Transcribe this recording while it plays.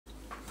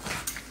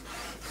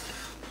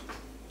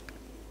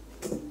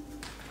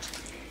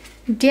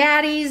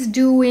Daddy's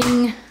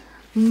doing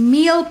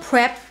meal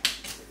prep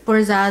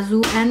for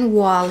Zazu and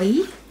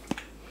Walle.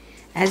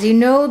 As you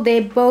know, they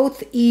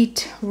both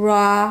eat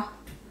raw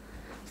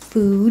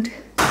food.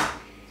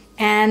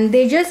 And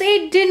they just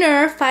ate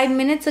dinner 5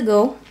 minutes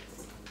ago.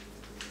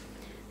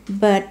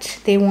 But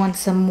they want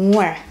some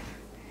more.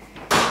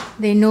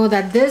 They know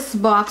that this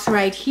box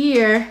right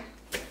here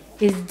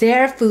is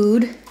their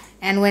food.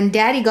 And when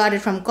Daddy got it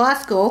from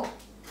Costco,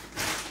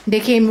 they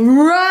came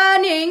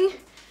running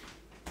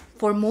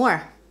for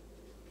more.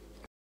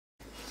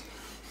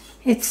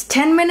 It's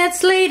 10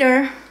 minutes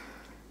later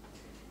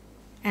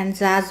and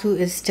Zazu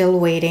is still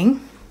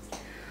waiting.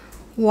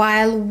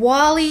 While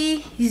Walle,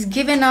 he's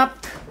given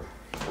up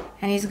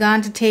and he's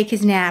gone to take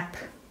his nap.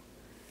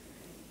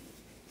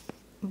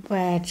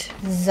 But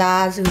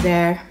Zazu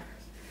there,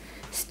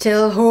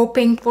 still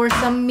hoping for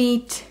some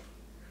meat.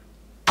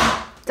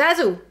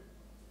 Zazu,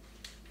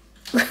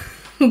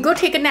 go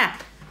take a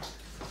nap.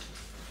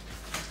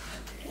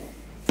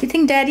 You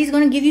think Daddy's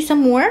gonna give you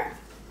some more?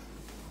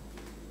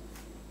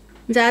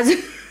 Zazu,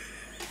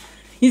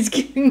 he's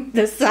giving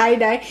the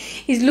side eye.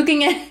 He's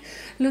looking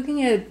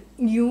at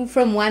you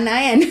from one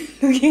eye and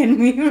looking at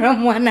me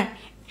from one eye.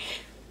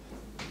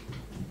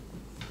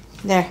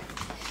 There,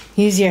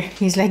 he's here.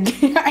 He's like,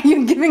 are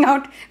you giving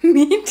out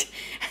meat?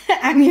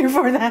 I'm here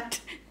for that.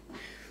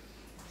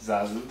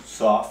 Zazu,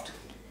 soft.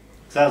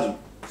 Zazu,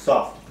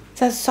 soft.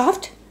 Zazu,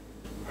 soft?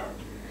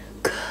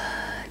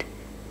 Good.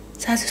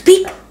 Zazu,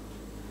 speak.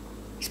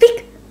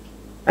 Speak.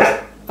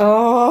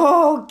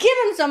 Oh, give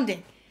him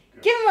something.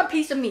 Give him a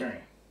piece of meat.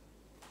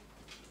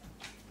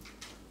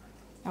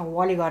 Oh,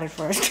 Walle got it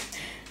first.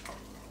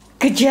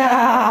 Good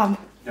job.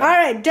 Yeah.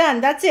 Alright,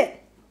 done. That's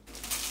it.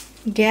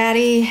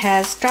 Daddy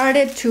has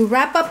started to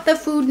wrap up the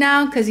food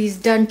now because he's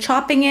done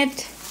chopping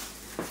it.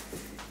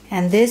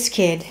 And this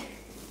kid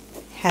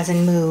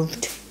hasn't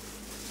moved.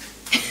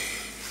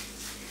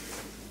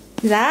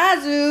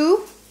 Zazu!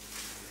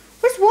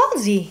 Where's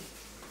Walle?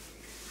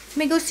 Let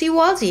me go see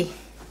Walle.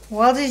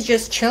 Walle's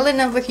just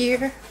chilling over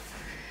here.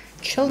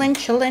 Chilling.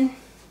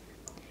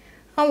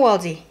 Oh,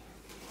 Walle.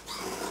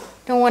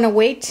 Don't want to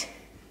wait.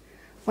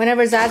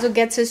 Whenever Zazu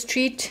gets his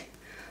treat,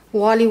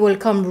 Walle will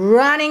come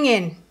running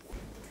in.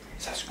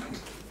 Zazu, come.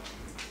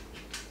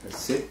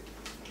 That's it.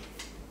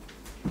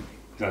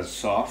 That's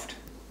soft.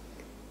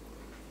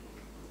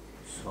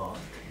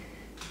 Soft.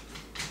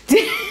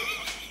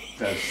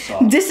 That's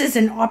soft. This is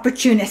an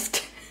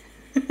opportunist.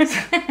 Look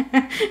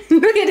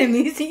at him.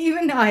 He's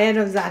even ahead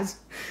of Zazu.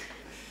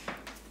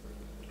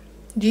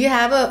 Do you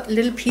have a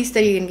little piece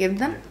that you can give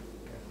them?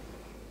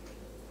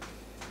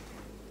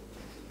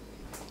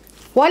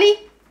 Walle,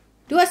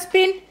 do a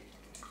spin.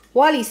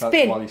 Walle,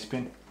 spin. Walle,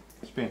 spin.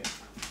 Spin.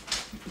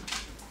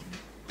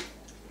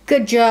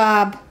 Good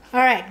job.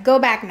 All right, go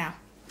back now.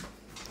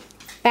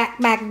 Back.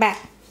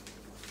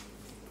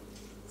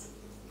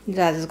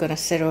 Zazu's gonna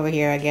sit over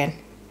here again.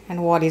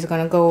 And Wally's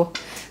gonna go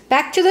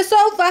back to the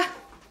sofa.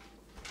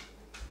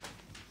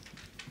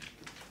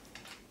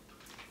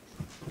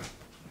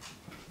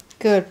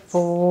 Good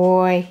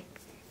boy.